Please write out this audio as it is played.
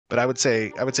But I would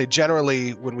say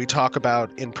generally when we talk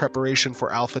about in preparation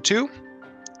for Alpha 2,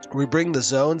 we bring the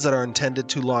zones that are intended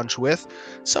to launch with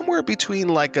somewhere between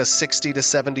like a 60 to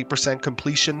 70%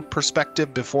 completion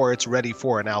perspective before it's ready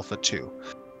for an Alpha 2.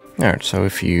 Alright, so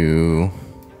if you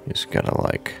just gotta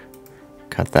like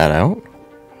cut that out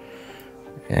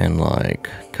and like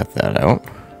cut that out,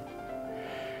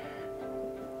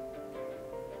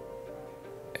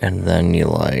 and then you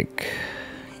like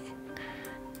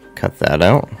cut that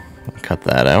out,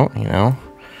 you know.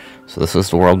 So this is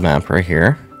the world map right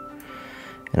here.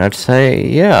 And I'd say,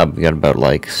 yeah, we got about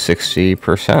like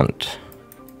 60%.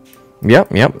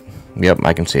 Yep,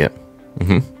 I can see it.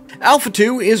 Alpha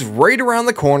 2 is right around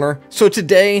the corner, so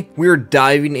today we are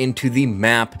diving into the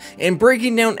map and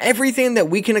breaking down everything that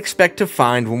we can expect to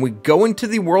find when we go into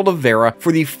the world of Verra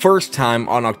for the first time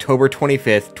on October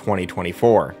 25th,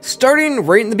 2024. Starting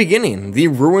right in the beginning, the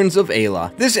ruins of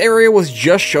Ayla. This area was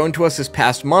just shown to us this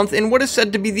past month in what is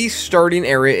said to be the starting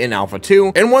area in Alpha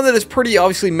 2, and one that is pretty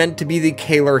obviously meant to be the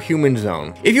Kalar human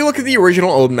zone. If you look at the original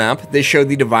old map, they showed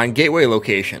the Divine Gateway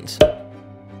locations.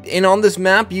 And on this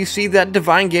map, you see that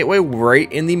Divine Gateway right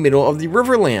in the middle of the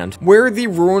Riverland, where the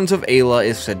Ruins of Ayla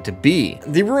is said to be.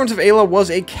 The Ruins of Ayla was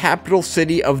a capital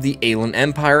city of the Aylan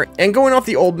Empire, and going off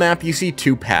the old map, you see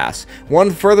two paths,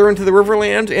 one further into the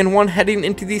Riverland and one heading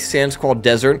into the Sandsquall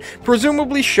Desert,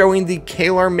 presumably showing the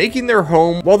Kalar making their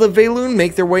home while the Valoon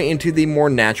make their way into the more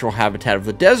natural habitat of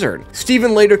the desert.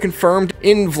 Steven later confirmed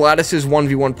in Vladis's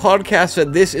 1v1 podcast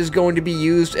that this is going to be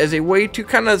used as a way to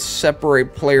kind of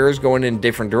separate players going in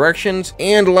different directions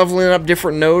and leveling up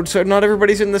different nodes so not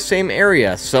everybody's in the same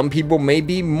area. Some people may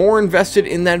be more invested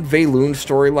in that Valoon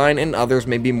storyline and others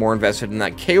may be more invested in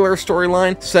that Kalar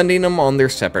storyline, sending them on their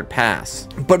separate paths.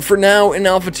 But for now, in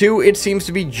Alpha 2, it seems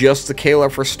to be just the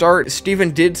Kalar for start.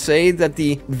 Steven did say that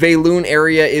the Valoon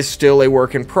area is still a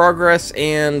work in progress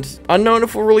and unknown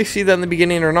if we'll really see that in the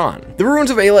beginning or not. The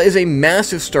Ruins of Ayla is a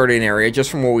massive starting area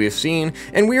just from what we have seen,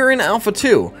 and we are in Alpha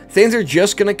 2. Things are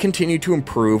just going to continue to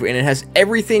improve, and it has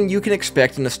everything you can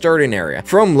expect in the starting area,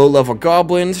 from low-level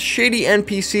goblins, shady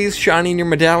NPCs shining your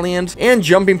medallions, and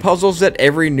jumping puzzles that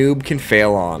every noob can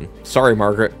fail on. Sorry,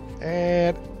 Margaret.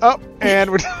 And up, and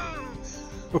we're...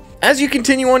 As you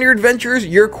continue on your adventures,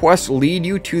 your quests lead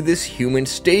you to this human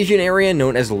staging area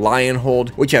known as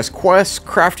Lionhold, which has quests,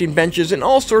 crafting benches, and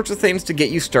all sorts of things to get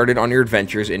you started on your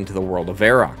adventures into the world of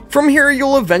Verra. From here,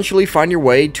 you'll eventually find your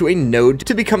way to a node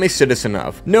to become a citizen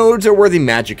of. Nodes are where the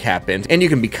magic happens, and you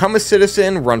can become a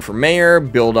citizen, run for mayor,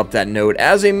 build up that node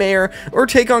as a mayor, or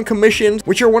take on commissions,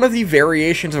 which are one of the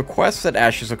variations of quests that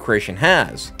Ashes of Creation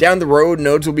has. Down the road,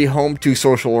 nodes will be home to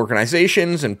social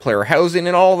organizations and player housing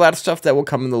and all that stuff that will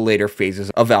come in the later phases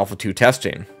of Alpha 2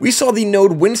 testing. We saw the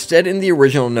node Winstead in the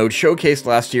original node showcase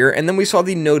last year, and then we saw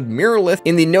the node Mirrorlith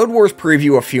in the Node Wars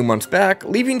preview a few months back,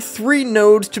 leaving 3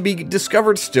 nodes to be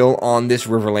discovered still on this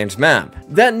Riverlands map.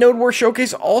 That Node Wars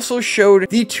showcase also showed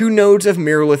the 2 nodes of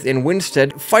Mirrorlith and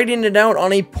Winstead fighting it out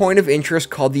on a point of interest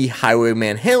called the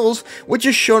Highwayman Hills, which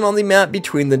is shown on the map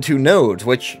between the 2 nodes,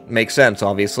 which makes sense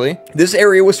obviously. This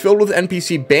area was filled with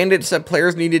NPC bandits that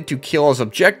players needed to kill as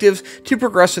objectives to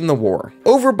progress in the war.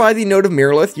 Over by the node of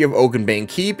Mirrorlith, you have Oakenbane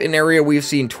Keep, an area we've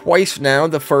seen twice now,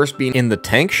 the first being in the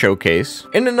tank showcase,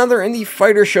 and another in the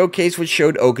fighter showcase which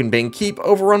showed Oakenbane Keep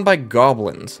overrun by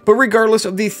goblins. But regardless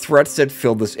of the threats that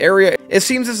fill this area, it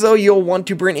seems as though you'll want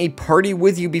to bring a party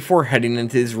with you before heading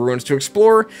into these ruins to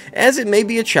explore, as it may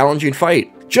be a challenging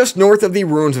fight. Just north of the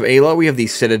Ruins of Ayla, we have the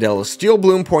Citadel of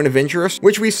Steelbloom point of interest,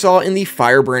 which we saw in the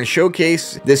Firebrand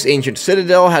showcase. This ancient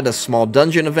citadel had a small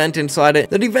dungeon event inside it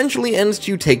that eventually ends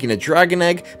to taking a dragon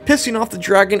egg, pissing off the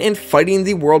dragon, and fighting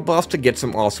the world boss to get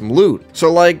some awesome loot.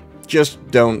 So like, just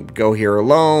don't go here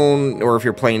alone, or if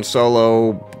you're playing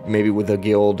solo, maybe with a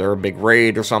guild or a big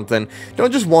raid or something,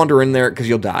 don't just wander in there because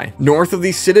you'll die. North of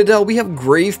the Citadel, we have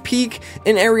Grave Peak,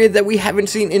 an area that we haven't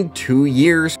seen in 2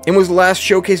 years, and was last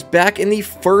showcased back in the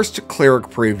first Cleric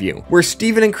preview, where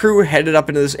Steven and crew headed up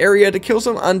into this area to kill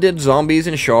some undead zombies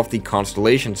and show off the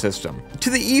constellation system. To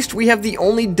the east, we have the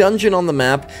only dungeon on the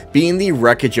map, being the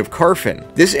Wreckage of Carfin.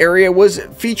 This area was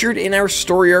featured in our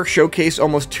story arc showcase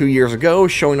almost 2 years ago,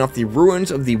 showing off the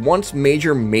ruins of the once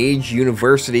major mage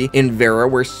university in Verra,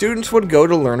 where students would go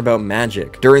to learn about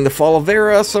magic. During the fall of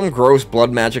Verra, some gross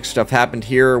blood magic stuff happened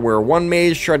here where one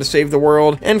mage tried to save the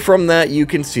world, and from that you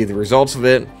can see the results of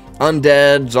it.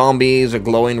 undead, zombies, a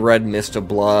glowing red mist of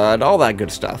blood, all that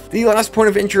good stuff. The last point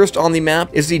of interest on the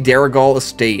map is the Daragal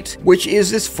Estate, which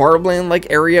is this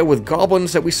farmland-like area with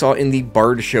goblins that we saw in the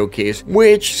Bard showcase,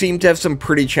 which seemed to have some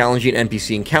pretty challenging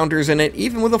NPC encounters in it,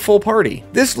 even with a full party.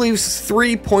 This leaves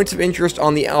 3 points of interest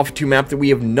on the Alpha 2 map that we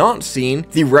have not seen: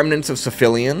 the Remnants of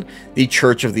Cephalion, the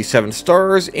Church of the Seven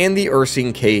Stars, and the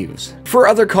Ursine Caves. For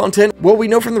other content, well, we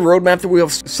know from the roadmap that we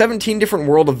have 17 different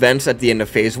world events at the end of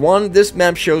Phase 1. This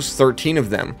map shows 13 of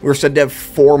them. We're said to have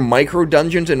 4 micro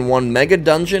dungeons and 1 mega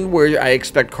dungeon, where I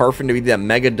expect Carfin to be that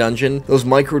mega dungeon. Those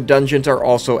micro dungeons are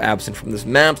also absent from this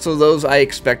map, so those I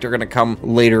expect are going to come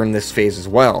later in this phase as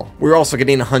well. We're also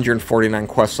getting 149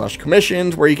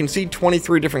 quests/commissions, where you can see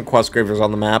 23 different quest givers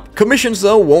on the map. Commissions,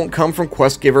 though, won't come from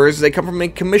quest givers, they come from a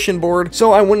commission board,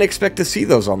 so I wouldn't expect to see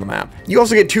those on the map. You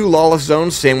also get 2 lawless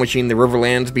zones sandwiching the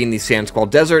Riverlands, being the Sandsquall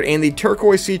Desert and the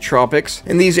Turquoise Sea Tropics,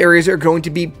 and these areas are going to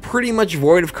be pretty much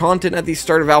void of content at the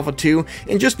start of Alpha 2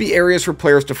 and just be areas for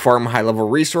players to farm high-level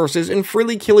resources and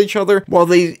freely kill each other while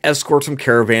they escort some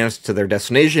caravans to their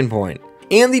destination point.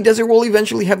 And the desert will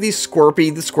eventually have the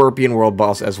Scorpy, the Scorpion world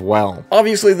boss as well.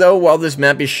 Obviously though, while this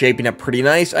map is shaping up pretty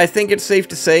nice, I think it's safe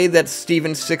to say that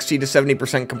Steven's 60 to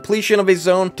 70% completion of a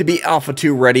zone to be Alpha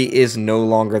 2 ready is no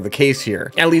longer the case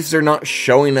here. At least they're not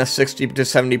showing us 60 to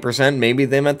 70%, maybe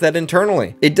they meant that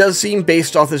internally. It does seem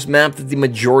based off this map that the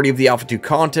majority of the Alpha 2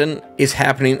 content is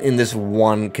happening in this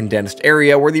one condensed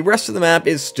area, where the rest of the map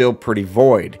is still pretty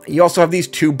void. You also have these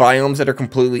 2 biomes that are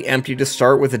completely empty to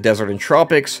start with, the desert and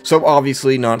tropics, so obviously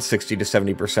not 60 to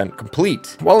 70%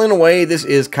 complete. While in a way this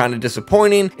is kind of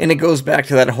disappointing, and it goes back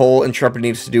to that whole Intrepid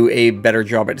needs to do a better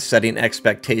job at setting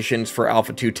expectations for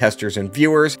Alpha 2 testers and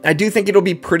viewers, I do think it'll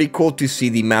be pretty cool to see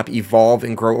the map evolve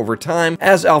and grow over time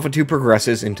as Alpha 2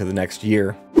 progresses into the next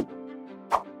year.